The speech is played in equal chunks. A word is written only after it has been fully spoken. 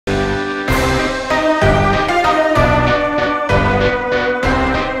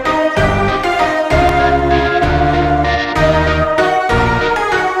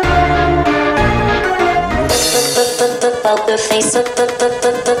poker face,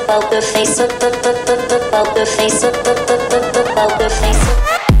 poker face, poker face, poker face.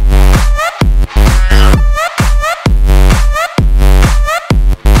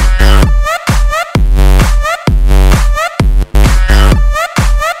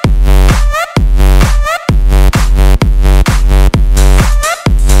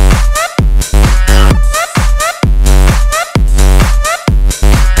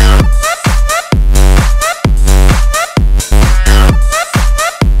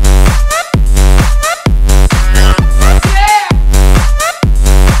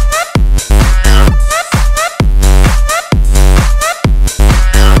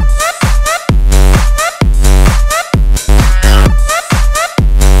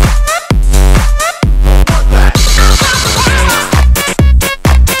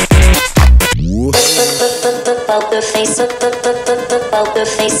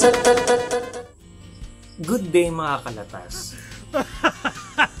 Good day mga kalatas.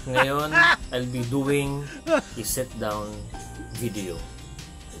 Ngayon, I'll be doing a sit-down video.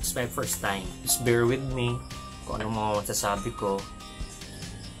 It's my first time. Just bear with me kung anong mga masasabi ko.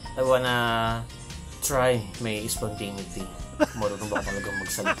 I wanna try may spontaneity. Marunong ba ako talagang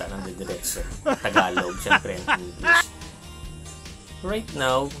magsalita ng diretso? Tagalog, syempre, and English. Right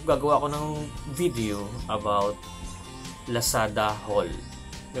now, gagawa ko ng video about Lazada haul.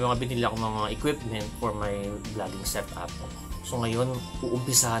 May mga binili ako mga equipment for my vlogging setup. So ngayon,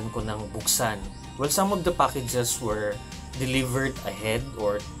 uumpisahan ko ng buksan. Well, some of the packages were delivered ahead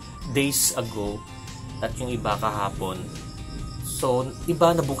or days ago at yung iba kahapon. So,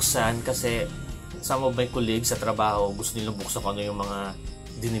 iba na buksan kasi some of my colleagues sa trabaho gusto nilang buksan kung ano yung mga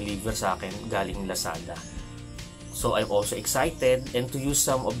dineliver sa akin galing Lazada. So, I'm also excited and to use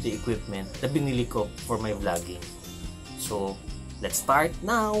some of the equipment na binili ko for my vlogging. So, let's start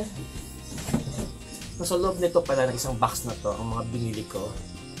now! Nasa loob nito pala ng isang box na to ang mga binili ko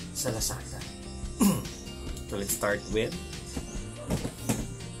sa Lazada. So, let's start with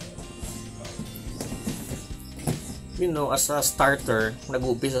as a starter,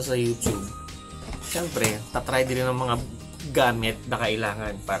 nag-uumpisa sa YouTube. Siyempre, tatry din ng mga gamit na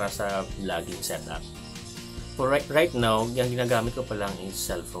kailangan para sa vlogging setup. So, right now, yung ginagamit ko pa lang is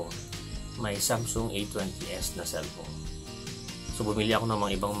cellphone. May Samsung A20s na cellphone. So, bumili ako ng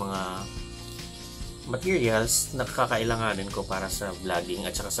mga ibang mga materials na kakailanganin ko para sa vlogging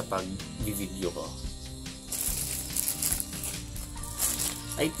at saka sa pag-video ko.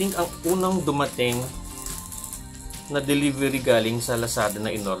 I think ang unang dumating na delivery galing sa Lazada na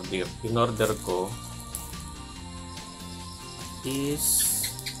in-order ko is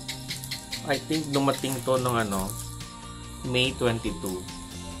I think dumating to ng May 22.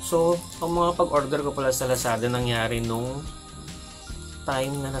 So, ang mga pag-order ko pala sa Lazada nangyari nung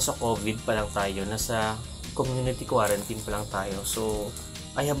time na nasa COVID pa lang tayo, nasa community quarantine pa lang tayo. So,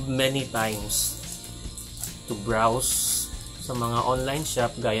 I have many times to browse sa mga online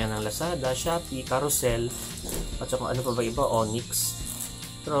shop gaya ng Lazada, Shopee, Carousel, at saka ano pa ba iba, Onyx.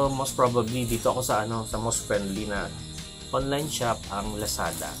 Pero most probably dito ako sa sa most friendly na online shop ang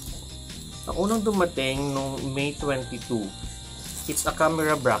Lazada. Ang unang dumating nung May 22, it's a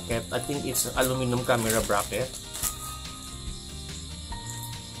camera bracket. I think it's an aluminum camera bracket.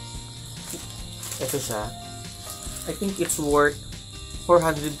 Ito siya. I think it's worth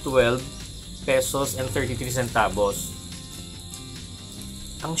 412 pesos and 33 centavos.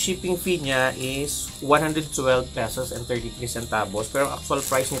 Ang shipping fee niya is 112 pesos and 33 centavos. Pero ang actual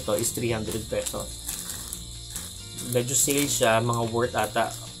price nito is 300 pesos. Medyo sale siya. Mga worth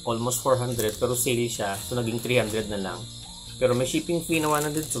ata almost 400. Pero sale siya. So naging 300 na lang. Pero may shipping fee na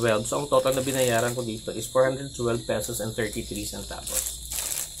 112. So ang total na binayaran ko dito is 412 pesos and 33 centavos.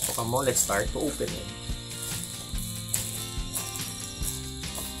 So come on, let's start to open it.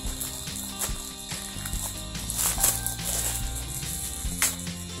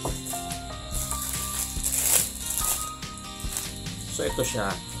 So ito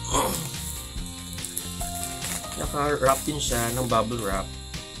siya. Naka-wrap din siya ng bubble wrap.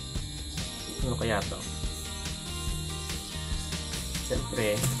 Ano kaya to?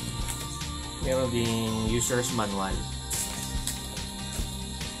 Siyempre, meron ding user's manual.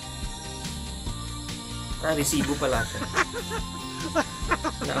 Resibo pala siya.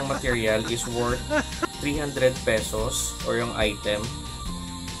 Na ang material is worth 300 pesos or yung item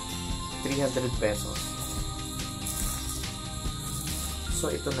 300 pesos.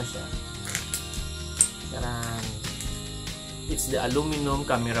 So ito na siya. Taran. It's the aluminum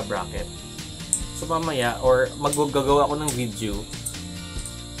camera bracket. So mamaya or magagagawa ako ng video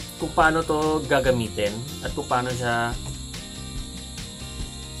kung paano to gagamitin at kung paano siya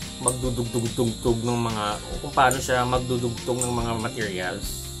magdudugtog ng mga, kung paano siya magdudugtog ng mga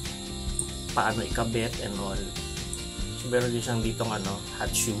materials, paano ikabit and all. So meron din siyang ditong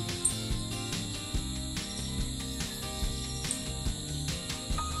hot shoe.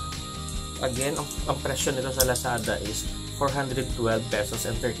 Again, ang presyo nito sa Lazada is 412 pesos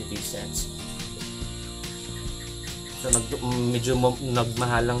and 33 cents. So medyo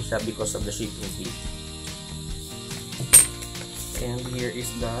nagmahal lang siya because of the shipping fee. And here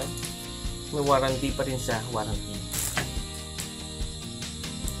is may warranty pa rin siya, warranty.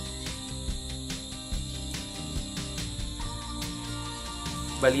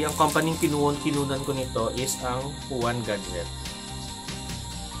 Bali, ang company kinunan ko nito is ang One Gadget.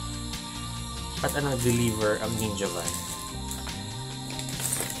 At ang deliver ang Ninja Van.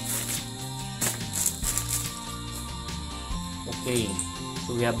 Okay,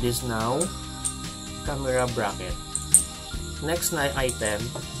 so we have this now, camera bracket. Next na item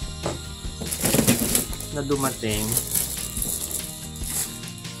na dumating,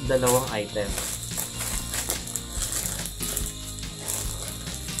 dalawang item.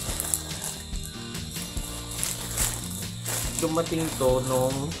 Dumating to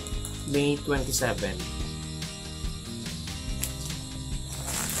nung May 27.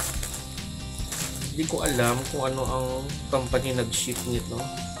 Hindi ko alam kung ano ang company nag-ship nito.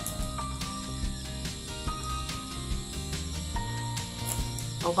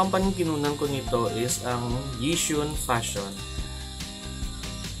 Ang company kinunan ko nito is ang Yishun Fashion.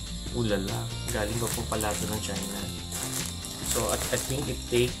 Ulala, galing pa po pala ito ng China. So I think it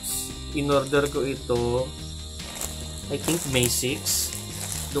takes, in-order ko ito, I think May 6.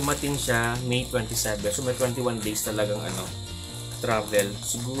 Dumating siya May 27. So may 21 days talagang travel.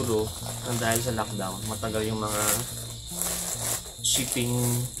 Siguro, dahil sa lockdown, matagal yung mga shipping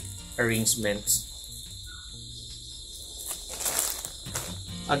arrangements.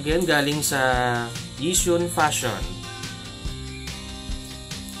 Again, galing sa Yishun Fashion.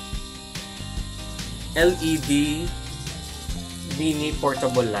 LED mini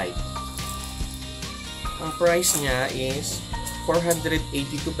portable light. Ang price niya is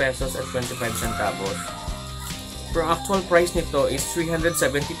 482 pesos at 25 centavos. Pero actual price nito is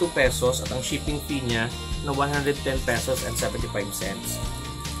 372 pesos at ang shipping fee niya na 110 pesos and 75 cents.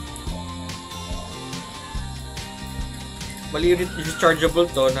 Bali, rechargeable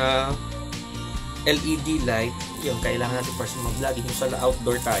to na LED light. Yung kailangan natin para sa mga vlogging kung sa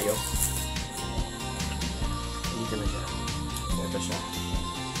outdoor tayo. Dito na siya. Ito siya.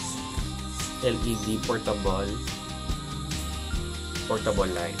 LED portable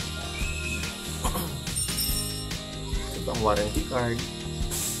light. Ito ang warranty card.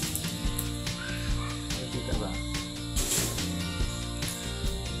 Nakikita ba?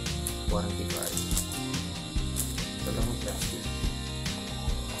 Warranty card. Ito lang ang plastic.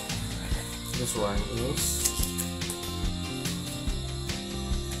 This one is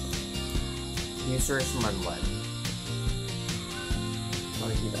user's manual.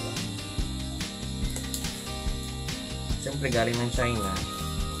 Nakikita ba? Siyempre galing ng China,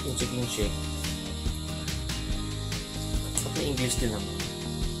 yung chicken shake. At may English din naman.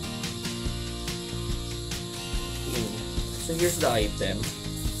 So here's the item.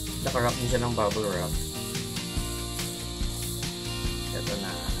 Naka-wrap din siya ng bubble wrap. Ito na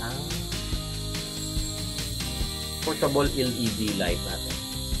ang portable LED light natin.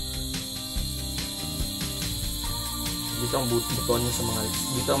 Dito ang buton niya sa mga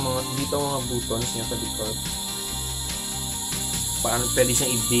dito ang mga buttons niya sa likod. Paano pwede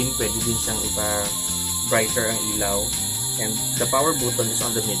siyang i-dim, pwede din siyang ipa-brighter ang ilaw. And the power button is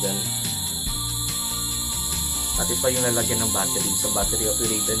on the middle. At ito yung nalagyan ng battery. So battery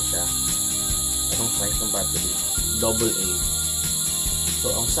operated siya. Anong size ng battery? AA. So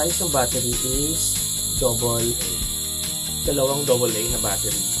ang size ng battery is AA. Dalawang AA na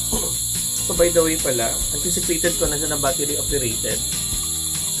battery. So by the way pala, anticipated ko na siya na battery operated.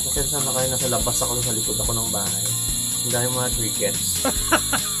 Kasi sana kayo nasa labas ako, sa likod ako ng bahay. Ang dami mga crickets.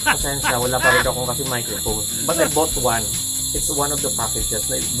 Pasensya, wala pa rin akong kasi microphone. But I bought one. It's one of the packages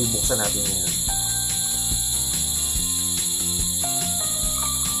na ibubuksan natin ngayon.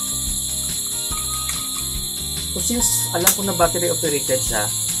 So since alam ko na battery operated siya,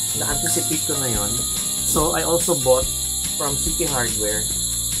 na-anticipate ko na yon. So I also bought from City Hardware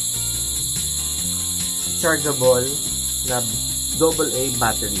chargeable na AA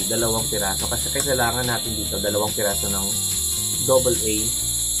battery, dalawang piraso. Kasi kailangan natin dito, dalawang piraso ng AA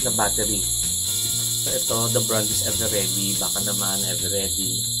na battery. So ito, the brand is Ever Ready, baka naman Ever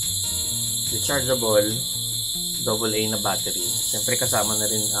Ready. Rechargeable, AA na battery. Siyempre kasama na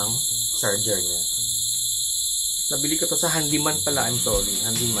rin ang charger niya. Nabili ko to sa Handyman pala, I'm sorry.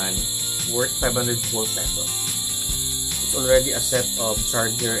 Handyman, worth 504 pesos. It's already a set of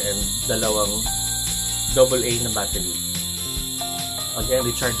charger and dalawang AA na battery. Again,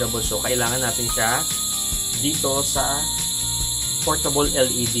 rechargeable. So, kailangan natin siya dito sa portable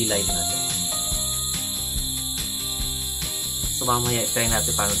LED light natin. So, mamaya try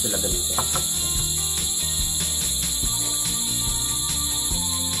natin paano sila gamitin.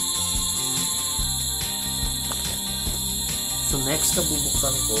 So, next na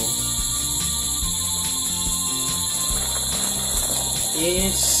bubuksan ko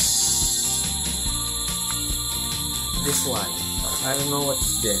is this one. I don't know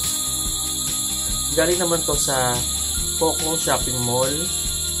what's this. Galing naman to sa Coco Shopping Mall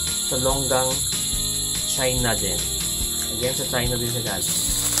sa Longgang, China din. Again, sa China din sa galing.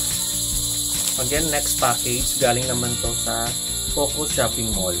 Again, next package. Galing naman to sa Coco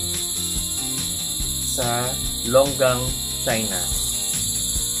Shopping Mall sa Longgang, China.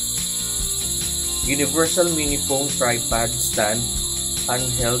 Universal mini phone tripod stand,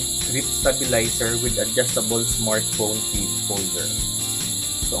 handheld grip stabilizer with adjustable smartphone flip holder.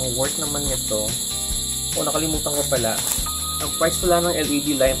 So, ang worth naman nito, nakalimutan ko pala, ang price pala ng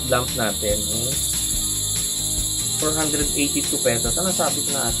LED lamp natin is 482 pesos. Ano sabi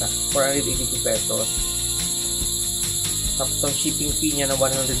ko na ata? 482 pesos. Tapos ang shipping fee niya na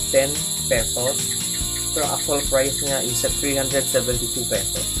 110 pesos. Pero actual price niya is at 372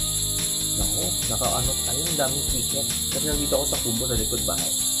 pesos. Naku, ayun, daming ticket. Kasi nandito ako sa kubo sa likod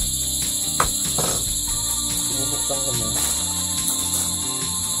bahay. Bubuksan ko na.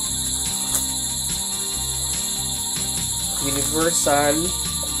 Universal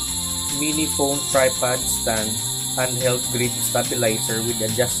mini phone tripod stand, handheld grip stabilizer with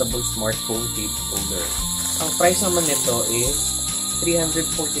adjustable smartphone flip holder. Ang price naman nito is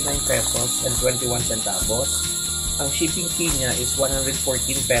 349 pesos and 21 centavos. Ang shipping fee niya is 114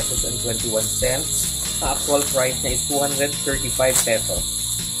 pesos and 21 cents. Ang actual price niya is 235 pesos.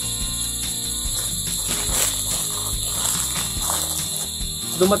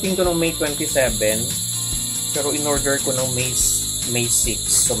 Dumating to ng May 27, pero in-order ko ng May 6.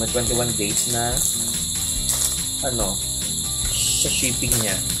 So, may 21 days na sa shipping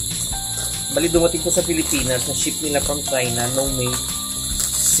niya. Bali, dumating ko sa Pilipinas, na ship nila from China noong May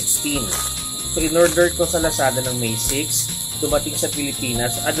 16. So, in-order ko sa Lazada ng May 6. Dumating sa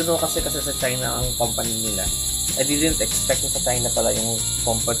Pilipinas. I don't know kasi sa China ang company nila. I didn't expect na sa China pala yung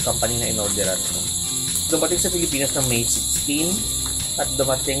company na in-orderan ko. Dumating sa Pilipinas ng May 16 at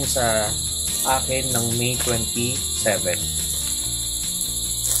dumating sa akin ng May 27.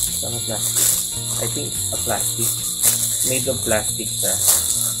 Ano plastic? I think a plastic. Made of plastic siya.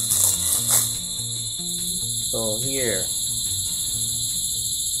 So, here.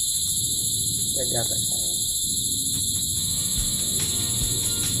 Nagata siya.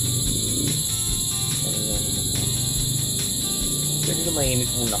 Pwede na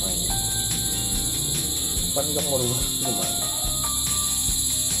mahimik muna kayo. Parang kang marunong naman.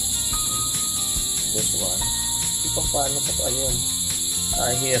 This one. Ito paano pa ito? Ayun.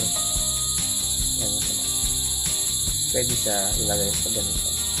 Here. Yan na pala. Pwede siya ilagay sa ganito.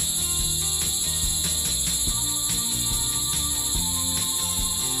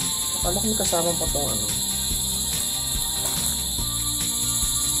 Akala ko may kasama pa itong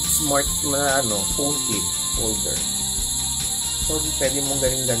smart na phone flip holder. So, pwede mong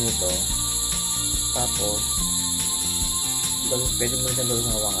ganito. Tapos, pwede mo rin gawin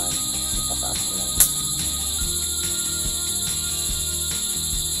hawakan. Pataas mo lang.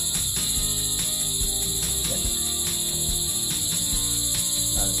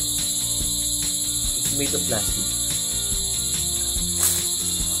 It's made of plastic.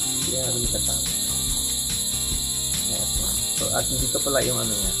 Kaya rin kasama. So, at dito pala yung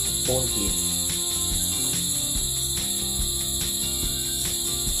niya, phone clip.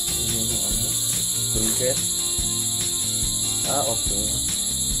 Yun yung trigger. Okay.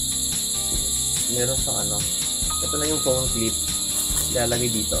 Meron siyang ito na yung phone clip. Ilalagay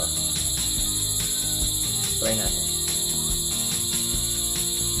dito. Try natin.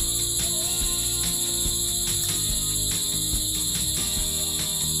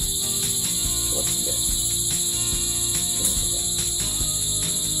 What's this?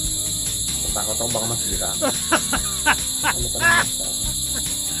 Matakot ako baka masira. Ano pa naman sa akin?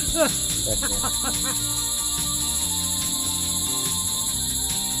 That's it.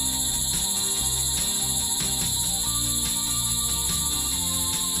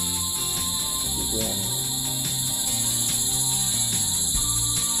 Yan.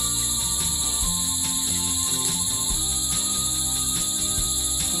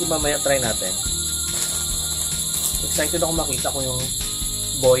 Sige, mamaya try natin. Excited ako makita ko yung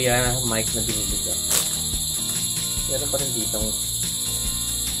Boya mic na binibigyan. Meron pa rin ditong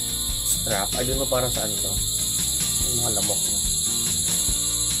strap. I don't know para saan to. Yung mga lamok na.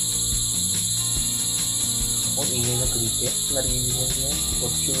 Ang ingay ng cricket. Narinig yan.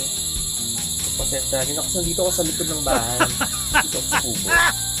 For sure. Pasensya rin ako. Dito ako sa likod ng bahay. Dito ako sa kubo.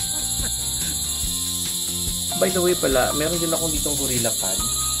 By the way pala, meron din akong ditong Gorilla Pad.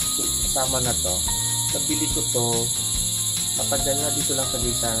 Kasama na to. Nabili ko to. Matagal na dito lang sa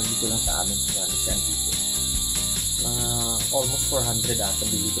Lazada. Dito lang sa amin. Siya dito. Almost 400 ata.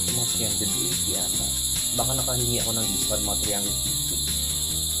 Bili ko ito mga 380 ata. Baka nakahingi ako ng discount mga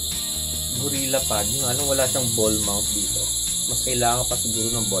 350. Gorilla Pad. Yung wala siyang ball mount dito. Mas kailangan pa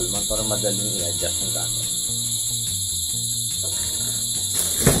siguro ng ball mount para madaling i-adjust ng camera.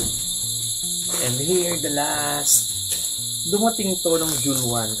 And here, the last. Dumating to ng June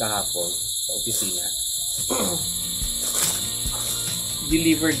 1 kahapon sa opisina.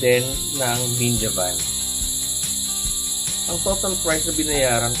 Deliver din ng Ninja Van. Ang total price na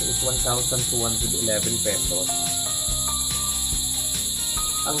binayaran ko is 1,211 pesos.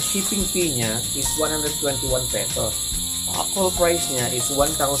 Ang shipping fee niya is 121 pesos. Ang actual price niya is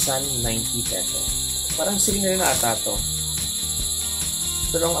 1,090 pesos. Parang sale na rin ata to.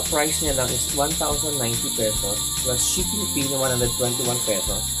 Pero ang price niya lang is 1,090 pesos plus shipping fee na 121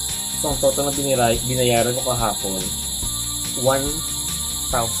 pesos. So, ang total na binayaran ko kahapon,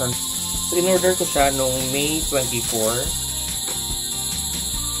 1,000. So, in-order ko siya noong May 24.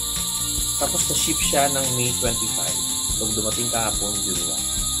 Tapos, na-ship siya ng May 25. So, dumating kahapon, June 1.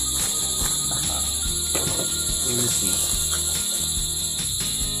 Aha. You will see.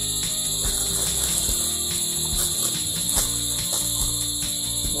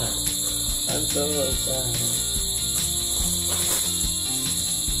 I'm so excited.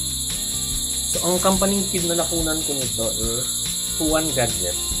 So, ang company na nakunan ko nito is One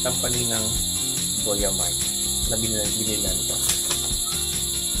Gadget, company ng Boya mic na binilan ko.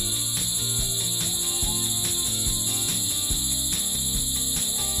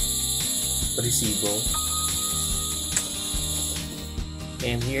 Resibo.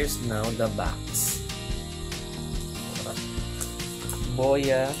 And here's now the box.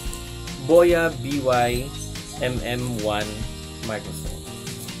 Boya BY MM1 microphone.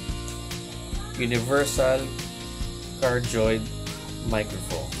 Universal cardioid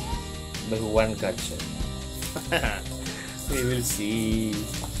microphone by One Gadget. We will see.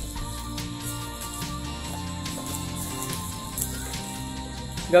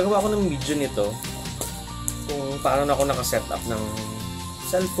 Gagawa ko ng video nito kung paano ako naka-setup ng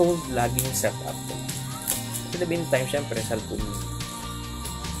cellphone vlogging setup. At the meantime, syempre, cellphone.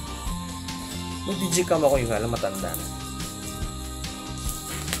 Mag-digicam ako yung alam matanda na.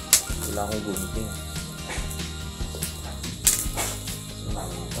 Wala akong gunitin.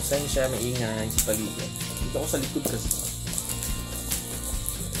 Pasensya, maingay sa paligid. Dito ako sa likod kasi.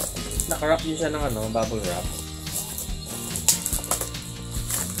 Naka-wrap din siya ng bubble wrap.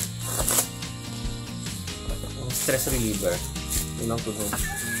 Stress reliever. Yun ang tunog.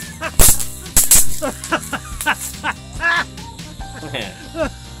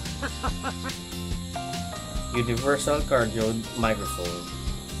 Universal cardioid microphone.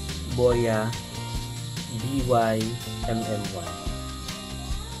 Boya BY MM1.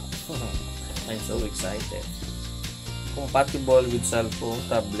 I'm so excited. Compatible with cellphone,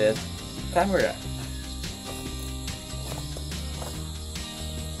 tablet, camera.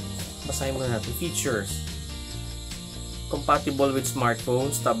 Basahin muna natin. Features. Compatible with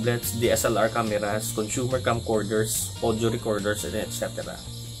smartphones, tablets, DSLR cameras, consumer camcorders, audio recorders, and etc.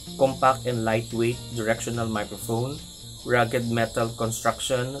 Compact and lightweight directional microphone, rugged metal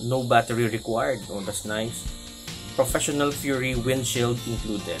construction, no battery required. Oh, that's nice. Professional Fury windshield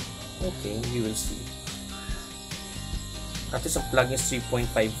included. Okay, we will see. At least ang plug is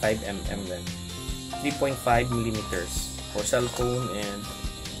 3.55 mm then. 3.5 millimeters for cell phone and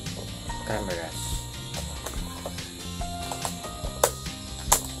cameras.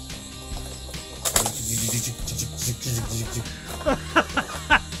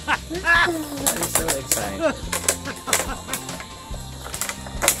 I'm so excited.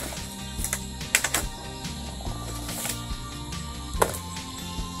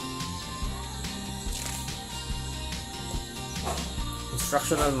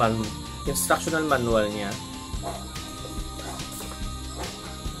 Instructional manual niya.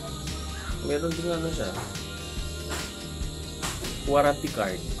 Meron din siya. Warranty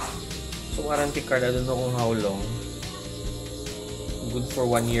card. So warranty card, I don't know kung how long. Good for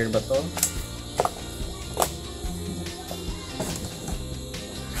 1 year ba to?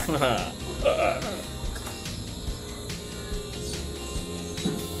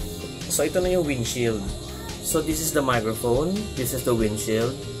 So ito na yung windshield. So this is the microphone, this is the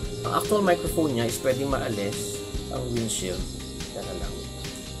windshield. Ang actual microphone niya is pwedeng maalis ang windshield. Tara lang.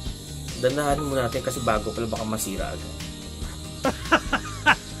 Dandahanin muna natin kasi bago pala baka masira agad.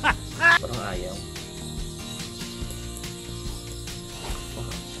 Parang ayaw.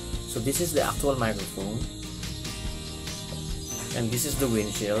 So this is the actual microphone. And this is the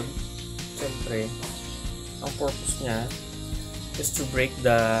windshield. Siyempre, ang purpose niya is to break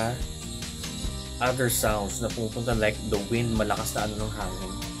the other sounds na pupunta like the wind, malakas na ano ng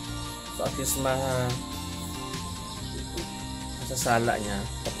hangin. So at least masasala niya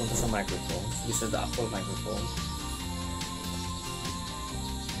papunta sa microphone. This is the actual microphone.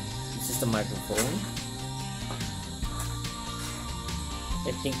 This is the microphone.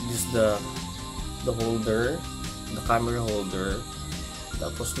 I think this is the holder, the camera holder.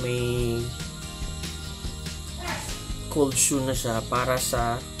 Tapos may cold shoe na siya para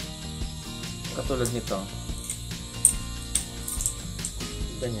sa katulad nito.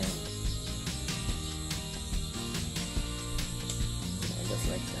 Ganyan. Just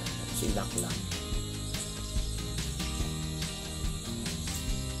like that. Silak lang.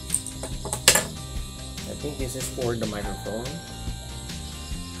 I think this is for the microphone.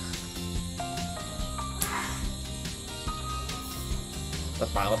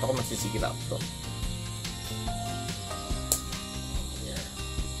 Tatakot ako magsisigilap to. Yeah.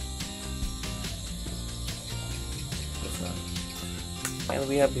 This one. And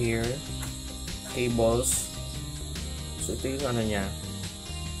we have here cables. So ito yung ano niya,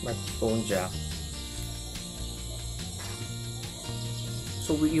 microphone jack.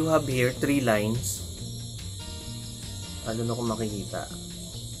 So you have here 3 lines. Ano na kung makikita?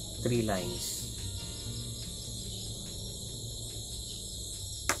 3 lines.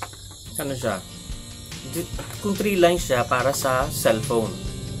 Ano siya? Kung 3 lines siya para sa cellphone.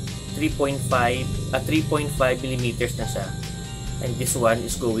 3.5 millimeters na siya. And this one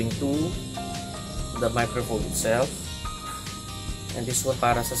is going to the microphone itself. And this one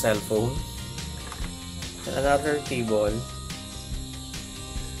para sa cellphone. And another cable.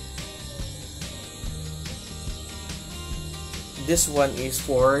 This one is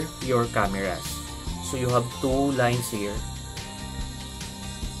for your cameras. So you have 2 lines here.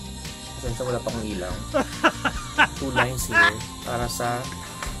 Kasi wala pang ilaw. 2 lines here para sa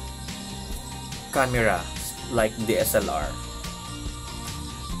camera like DSLR.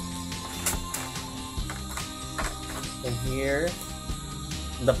 And here,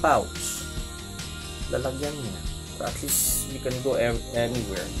 the pouch. Lalagyan niya. So at least you can go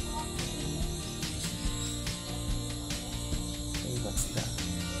anywhere. And that's that.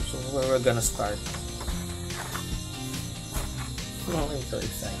 So where we're gonna start. Oh, I'm so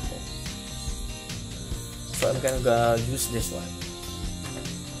excited. So I'm gonna use this one.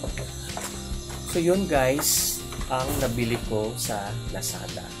 So yun guys, ang nabili ko sa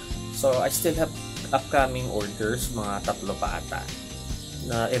Lazada. So I still have upcoming orders, mga 3 pa ata,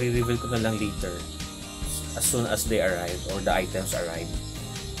 na i-reveal ko na lang later as soon as they arrive or the items arrive.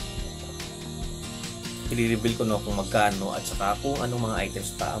 I-reveal ko na kung magkano at saka kung anong mga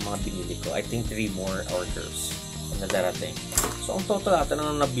items pa ang mga binili ko. I think 3 more orders na darating. So ang total ata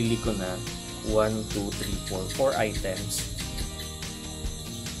na nabili ko na 1, 2, 3, 4 items.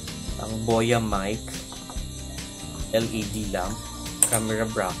 Ang Boya mic, LED lamp, camera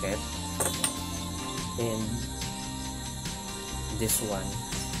bracket, and this one,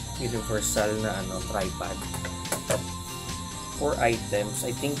 universal na tripod. 4 items,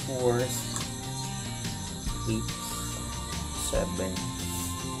 I think worth 8, 7,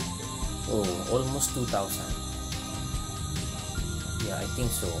 almost 2,000. Yeah, I think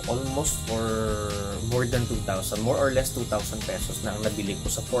so. Almost for more than 2,000. More or less 2,000 pesos na ang nabili ko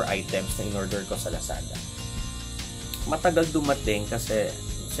sa 4 items na in-order ko sa Lazada. Matagal dumating kasi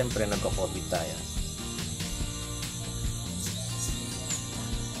siyempre nagko-COVID tayo.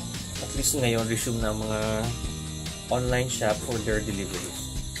 At least ngayon, resume na mga online shop for their deliveries.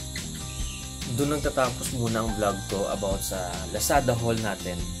 Doon nagtatapos muna ang vlog ko about sa Lazada haul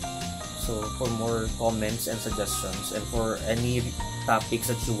natin. So, for more comments and suggestions and for any topics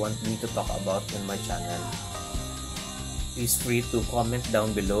that you want me to talk about in my channel, please free to comment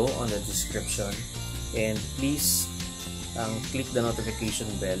down below on the description, and please click the notification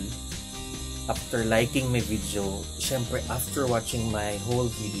bell after liking my video. Syempre, after watching my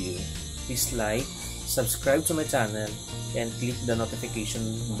whole video, please like, subscribe to my channel, and click the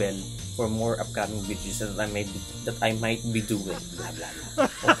notification bell for more upcoming videos that I might be doing. Blah blah blah.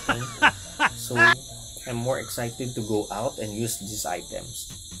 Okay. So I'm more excited to go out and use these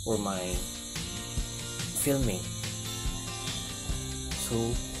items for my filming. So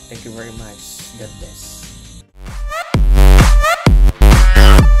Thank you very much. God bless.